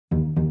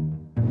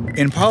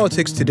In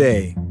politics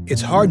today,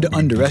 it's hard to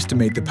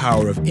underestimate the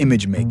power of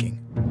image making.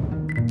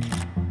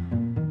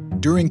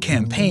 During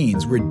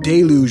campaigns, we're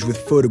deluged with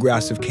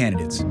photographs of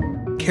candidates,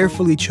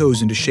 carefully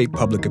chosen to shape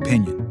public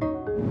opinion.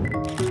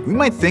 We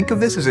might think of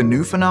this as a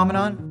new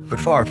phenomenon, but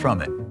far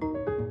from it.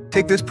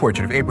 Take this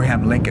portrait of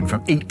Abraham Lincoln from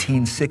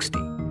 1860.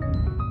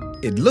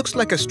 It looks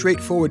like a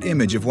straightforward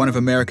image of one of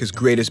America's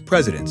greatest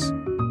presidents.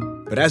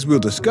 But as we'll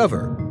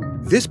discover,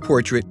 this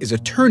portrait is a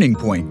turning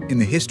point in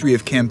the history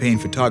of campaign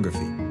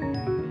photography.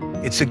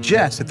 It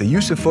suggests that the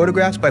use of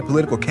photographs by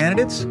political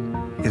candidates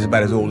is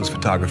about as old as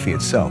photography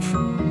itself.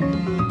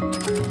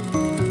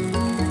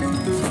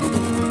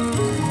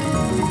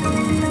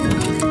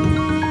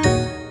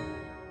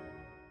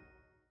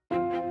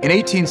 In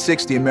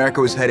 1860, America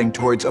was heading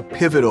towards a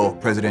pivotal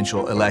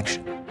presidential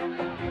election.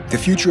 The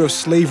future of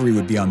slavery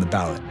would be on the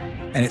ballot,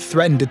 and it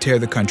threatened to tear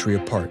the country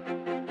apart.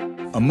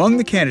 Among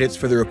the candidates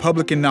for the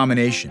Republican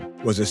nomination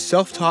was a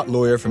self-taught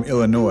lawyer from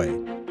Illinois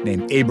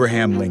named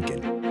Abraham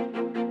Lincoln.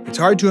 It's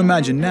hard to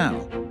imagine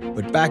now,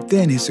 but back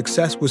then his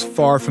success was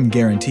far from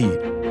guaranteed.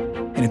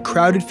 In a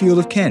crowded field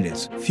of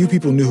candidates, few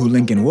people knew who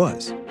Lincoln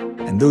was,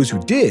 and those who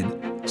did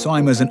saw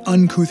him as an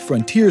uncouth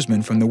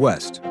frontiersman from the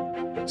West.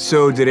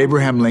 So did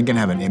Abraham Lincoln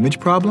have an image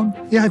problem?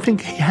 Yeah, I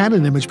think he had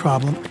an image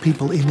problem.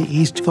 People in the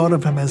East thought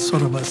of him as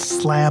sort of a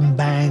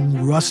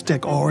slam-bang,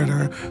 rustic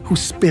orator who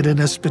spit in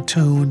a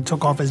spittoon,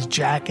 took off his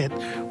jacket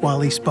while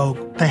he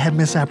spoke. They had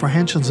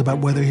misapprehensions about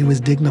whether he was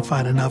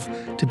dignified enough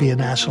to be a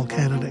national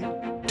candidate.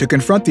 To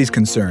confront these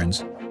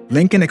concerns,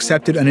 Lincoln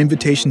accepted an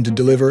invitation to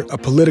deliver a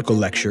political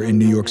lecture in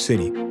New York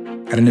City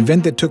at an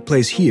event that took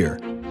place here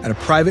at a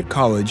private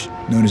college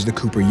known as the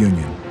Cooper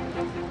Union.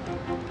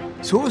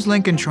 So what was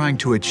Lincoln trying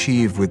to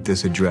achieve with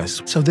this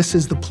address? So this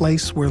is the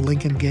place where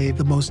Lincoln gave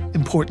the most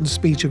important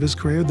speech of his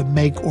career, the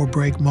make or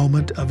break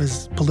moment of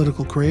his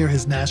political career,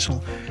 his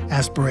national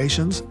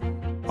aspirations.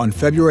 On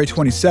February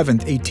 27,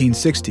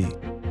 1860,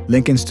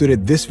 Lincoln stood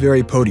at this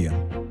very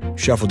podium,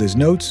 shuffled his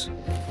notes,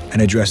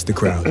 and addressed the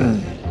crowd.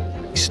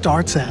 He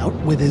starts out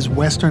with his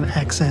Western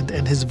accent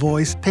and his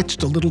voice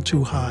pitched a little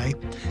too high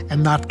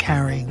and not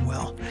carrying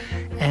well.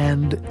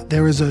 And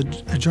there is a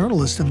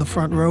journalist in the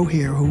front row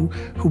here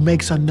who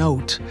makes a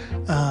note,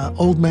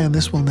 old man,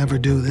 this will never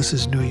do, this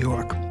is New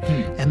York.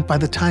 And by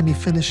the time he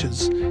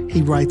finishes,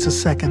 he writes a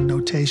second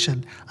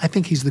notation. I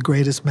think he's the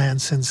greatest man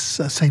since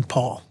St.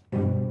 Paul.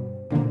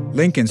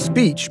 Lincoln's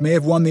speech may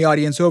have won the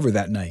audience over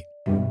that night,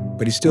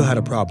 but he still had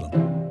a problem.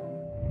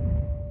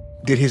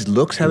 Did his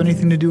looks have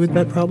anything to do with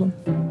that problem?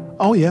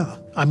 Oh, yeah.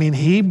 I mean,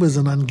 he was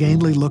an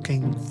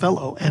ungainly-looking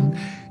fellow, and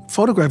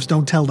photographs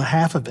don't tell the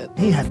half of it.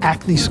 He had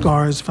acne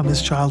scars from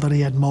his childhood.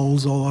 He had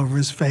moles all over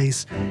his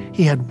face.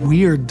 He had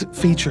weird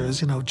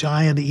features,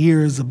 giant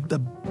ears, a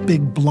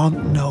big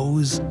blunt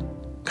nose,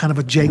 kind of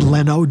a Jay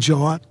Leno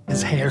jaw.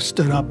 His hair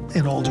stood up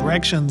in all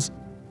directions.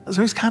 So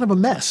he was kind of a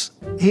mess.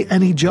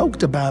 He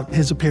joked about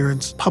his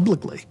appearance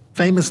publicly.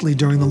 Famously,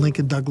 during the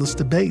Lincoln-Douglas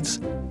debates,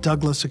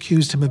 Douglas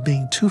accused him of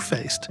being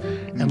two-faced,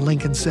 and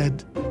Lincoln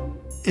said,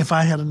 if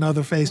I had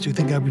another face, do you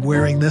think I'd be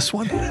wearing this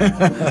one?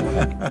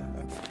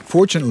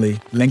 Fortunately,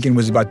 Lincoln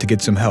was about to get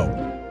some help.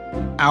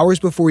 Hours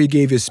before he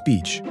gave his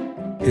speech,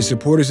 his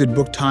supporters had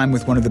booked time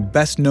with one of the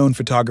best-known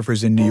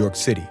photographers in New York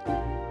City,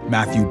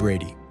 Mathew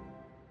Brady.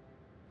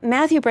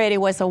 Mathew Brady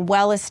was a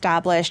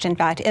well-established, in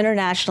fact,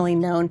 internationally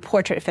known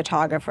portrait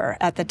photographer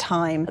at the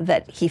time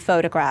that he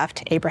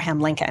photographed Abraham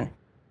Lincoln.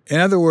 In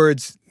other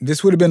words,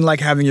 this would have been like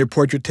having your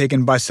portrait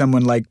taken by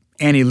someone like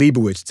Annie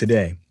Leibovitz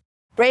today.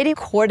 Brady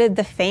courted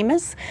the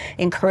famous,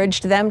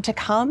 encouraged them to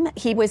come.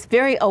 He was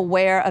very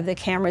aware of the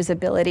camera's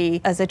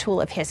ability as a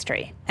tool of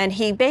history. And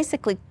he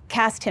basically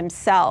cast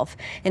himself,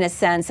 in a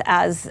sense,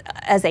 as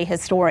a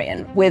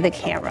historian with a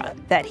camera,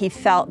 that he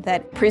felt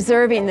that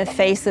preserving the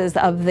faces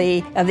of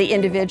the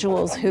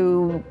individuals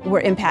who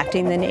were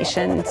impacting the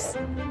nation's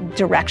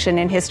direction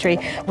in history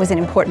was an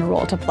important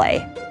role to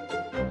play.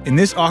 In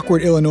this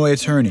awkward Illinois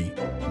attorney,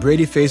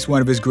 Brady faced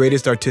one of his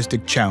greatest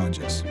artistic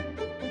challenges.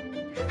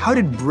 How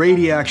did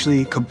Brady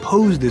actually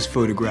compose this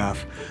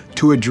photograph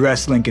to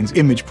address Lincoln's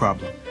image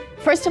problem?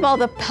 First of all,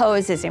 the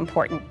pose is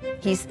important.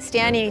 He's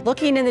standing,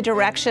 looking in the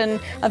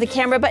direction of the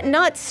camera, but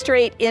not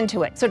straight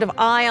into it, sort of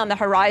eye on the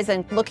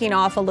horizon, looking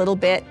off a little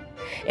bit.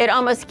 It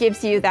almost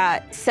gives you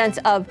that sense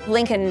of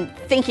Lincoln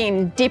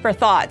thinking deeper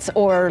thoughts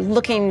or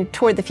looking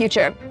toward the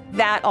future.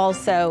 That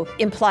also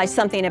implies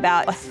something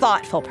about a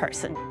thoughtful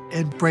person.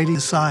 And Brady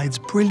decides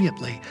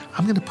brilliantly,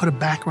 I'm going to put a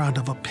background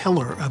of a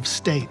pillar of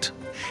state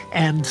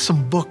and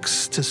some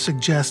books to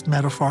suggest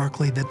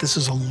metaphorically that this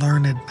is a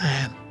learned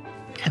man.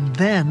 And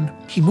then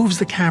he moves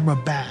the camera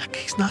back.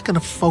 He's not going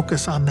to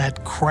focus on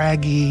that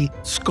craggy,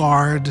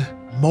 scarred,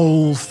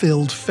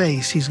 mole-filled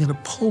face. He's going to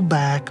pull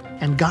back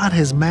and got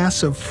his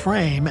massive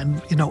frame and,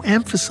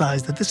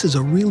 emphasize that this is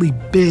a really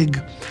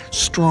big,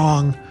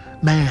 strong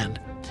man.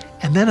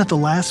 And then at the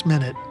last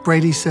minute,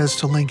 Brady says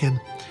to Lincoln,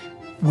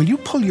 will you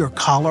pull your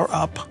collar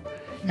up?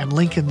 And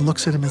Lincoln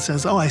looks at him and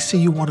says, oh, I see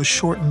you want to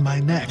shorten my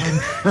neck.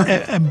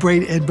 And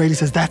Brady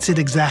says, that's it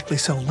exactly.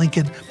 So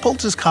Lincoln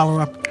pulls his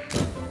collar up.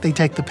 They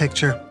take the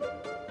picture.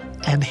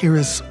 And here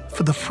is,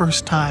 for the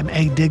first time,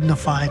 a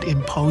dignified,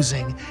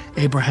 imposing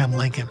Abraham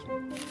Lincoln.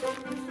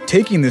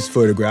 Taking this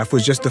photograph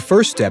was just the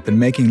first step in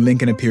making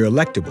Lincoln appear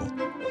electable.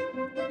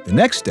 The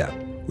next step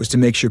was to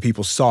make sure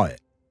people saw it.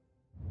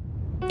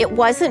 It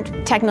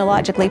wasn't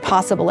technologically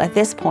possible at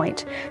this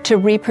point to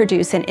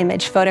reproduce an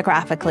image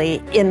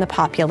photographically in the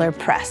popular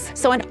press.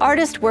 So an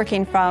artist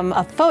working from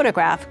a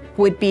photograph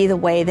would be the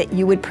way that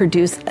you would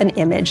produce an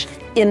image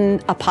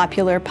in a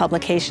popular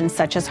publication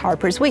such as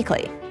Harper's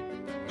Weekly.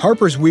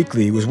 Harper's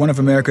Weekly was one of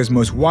America's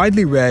most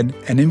widely read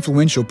and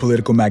influential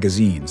political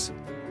magazines.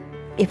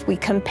 If we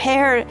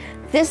compare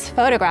this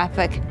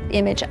photographic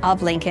image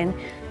of Lincoln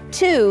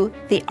to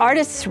the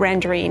artist's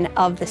rendering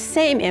of the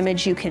same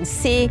image, you can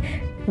see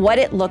what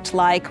it looked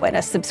like when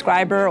a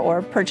subscriber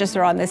or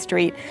purchaser on the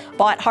street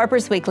bought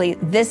Harper's Weekly.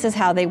 This is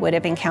how they would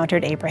have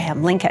encountered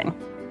Abraham Lincoln.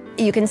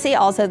 You can see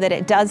also that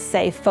it does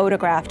say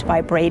photographed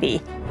by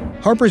Brady.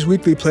 Harper's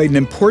Weekly played an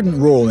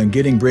important role in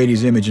getting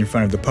Brady's image in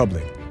front of the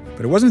public,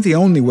 but it wasn't the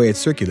only way it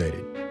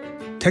circulated.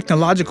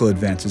 Technological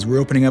advances were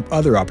opening up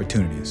other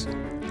opportunities.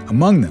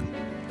 Among them,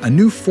 a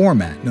new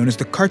format known as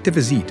the carte de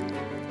visite,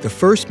 the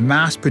first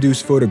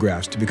mass-produced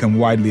photographs to become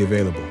widely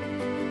available.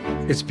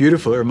 It's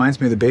beautiful. It reminds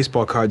me of the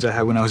baseball cards I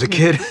had when I was a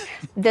kid.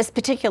 This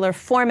particular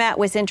format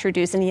was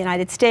introduced in the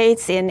United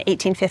States in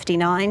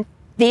 1859.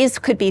 These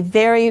could be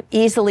very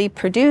easily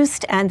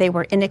produced, and they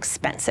were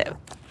inexpensive.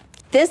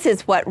 This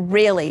is what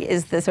really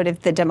is the sort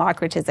of the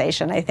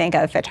democratization, I think,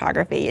 of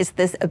photography, is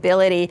this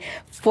ability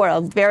for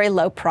a very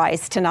low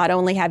price to not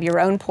only have your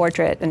own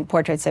portrait and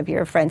portraits of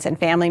your friends and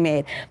family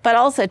made, but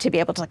also to be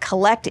able to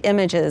collect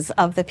images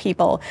of the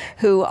people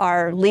who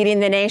are leading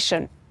the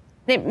nation.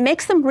 It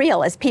makes them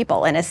real as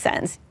people, in a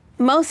sense.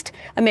 Most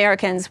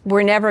Americans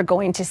were never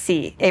going to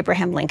see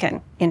Abraham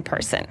Lincoln in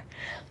person,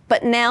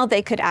 but now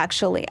they could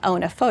actually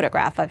own a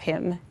photograph of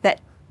him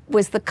that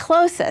was the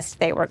closest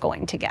they were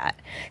going to get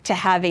to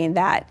having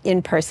that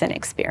in-person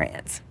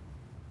experience.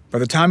 By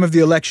the time of the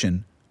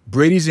election,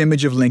 Brady's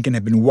image of Lincoln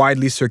had been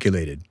widely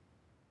circulated.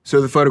 So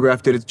the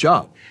photograph did its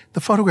job.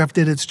 The photograph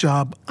did its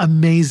job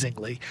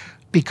amazingly,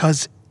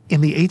 because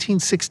in the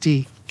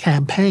 1860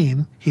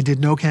 campaign, he did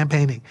no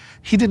campaigning.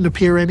 He didn't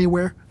appear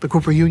anywhere. The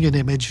Cooper Union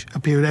image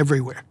appeared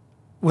everywhere.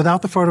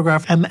 Without the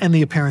photograph and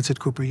the appearance at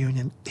Cooper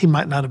Union, he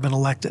might not have been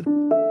elected.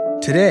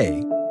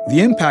 Today,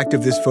 the impact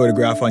of this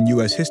photograph on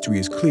U.S. history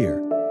is clear,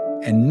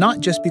 and not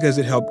just because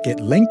it helped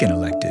get Lincoln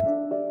elected.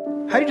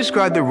 How do you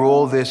describe the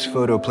role this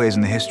photo plays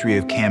in the history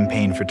of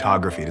campaign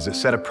photography? Does it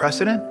set a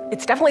precedent?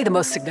 It's definitely the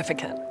most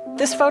significant.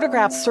 This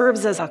photograph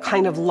serves as a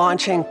kind of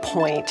launching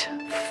point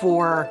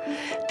for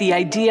the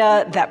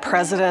idea that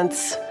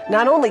presidents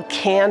not only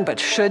can but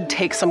should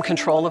take some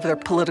control of their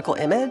political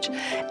image,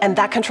 and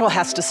that control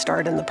has to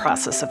start in the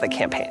process of the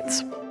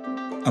campaigns.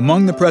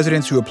 Among the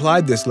presidents who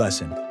applied this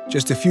lesson,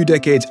 just a few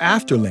decades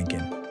after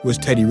Lincoln, was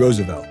Teddy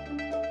Roosevelt.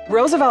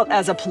 Roosevelt,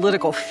 as a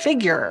political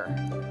figure,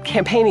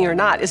 campaigning or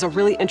not, is a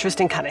really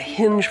interesting kind of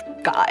hinge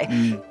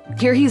guy.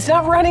 Here, he's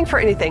not running for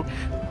anything,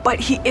 but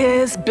he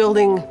is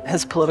building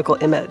his political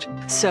image.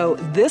 So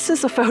this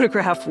is a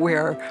photograph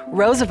where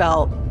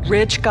Roosevelt,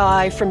 rich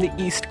guy from the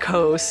East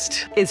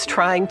Coast, is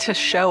trying to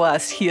show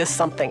us he is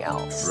something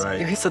else.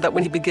 Right. So that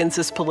when he begins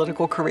his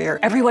political career,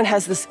 everyone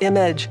has this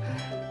image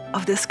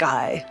of this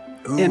guy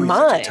in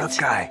mind. He's a tough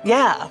guy.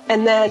 Yeah.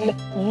 And then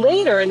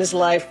later in his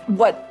life,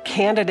 what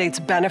candidates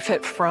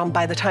benefit from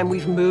by the time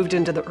we've moved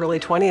into the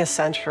early 20th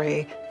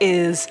century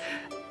is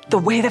the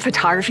way that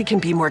photography can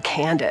be more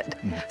candid.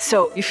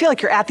 So you feel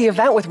like you're at the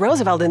event with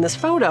Roosevelt in this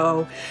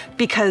photo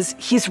because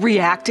he's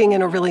reacting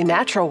in a really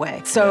natural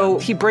way. So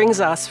he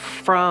brings us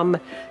from,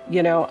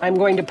 you know, I'm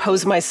going to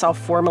pose myself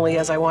formally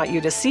as I want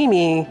you to see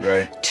me,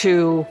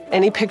 to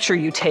any picture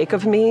you take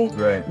of me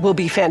will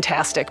be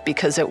fantastic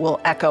because it will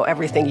echo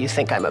everything you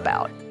think I'm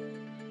about.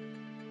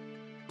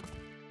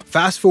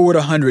 Fast forward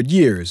 100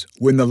 years,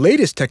 when the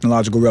latest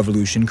technological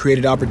revolution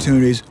created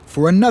opportunities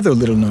for another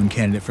little-known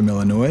candidate from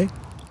Illinois,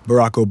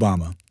 Barack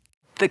Obama.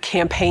 The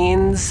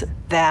campaigns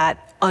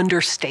that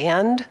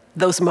understand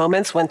those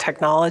moments when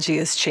technology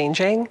is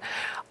changing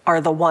are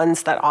the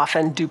ones that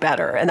often do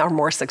better and are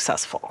more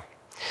successful.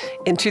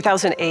 In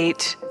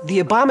 2008, the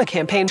Obama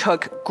campaign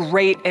took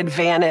great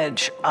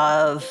advantage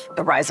of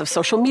the rise of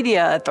social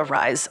media, the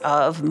rise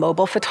of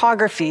mobile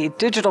photography,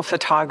 digital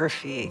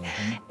photography,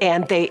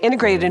 and they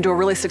integrated into a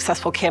really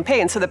successful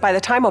campaign so that by the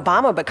time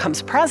Obama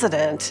becomes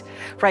president,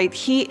 right,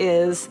 he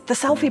is the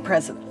selfie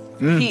president.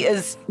 He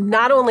is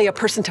not only a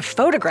person to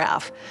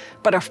photograph,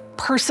 but a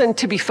person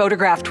to be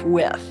photographed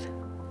with.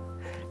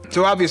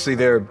 So obviously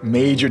there are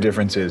major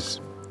differences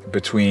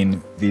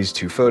between these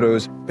two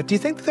photos, but do you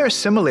think that there are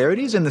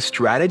similarities in the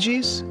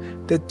strategies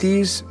that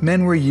these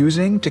men were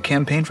using to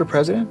campaign for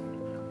president?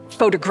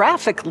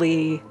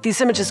 Photographically, these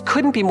images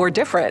couldn't be more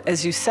different,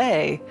 as you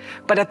say,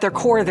 but at their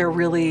core, they're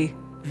really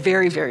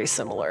very, very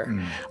similar.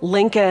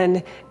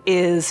 Lincoln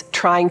is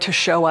trying to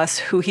show us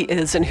who he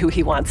is and who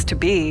he wants to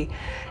be.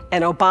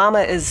 And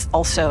Obama is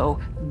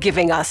also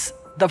giving us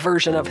the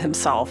version of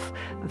himself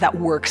that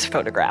works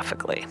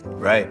photographically.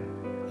 Right.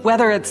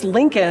 Whether it's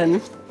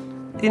Lincoln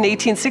in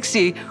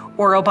 1860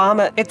 or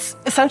Obama, it's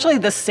essentially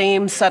the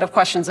same set of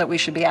questions that we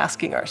should be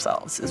asking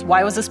ourselves. Is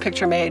why was this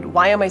picture made?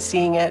 Why am I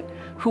seeing it?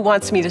 Who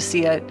wants me to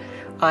see it?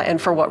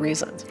 And for what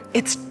reasons?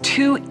 It's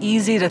too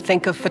easy to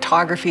think of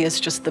photography as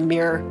just the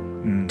mere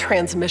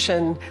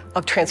transmission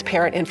of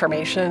transparent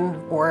information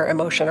or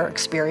emotion or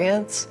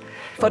experience.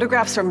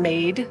 Photographs are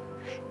made,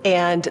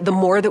 and the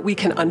more that we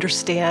can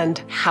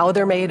understand how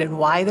they're made and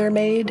why they're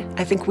made,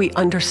 I think we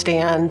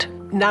understand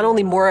not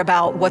only more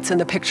about what's in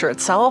the picture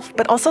itself,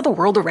 but also the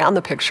world around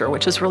the picture,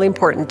 which is really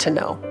important to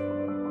know.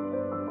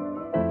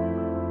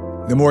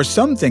 The more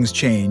some things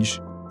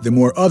change, the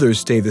more others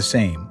stay the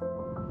same.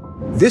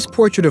 This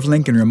portrait of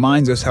Lincoln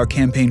reminds us how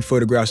campaign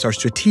photographs are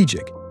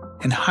strategic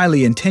and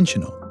highly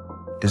intentional,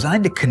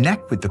 designed to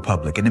connect with the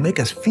public and to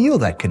make us feel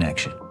that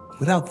connection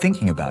without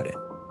thinking about it.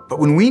 But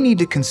when we need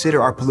to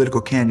consider our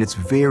political candidates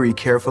very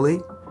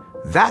carefully,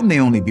 that may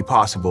only be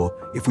possible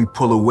if we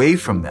pull away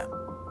from them,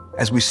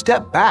 as we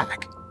step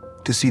back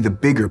to see the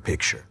bigger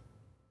picture.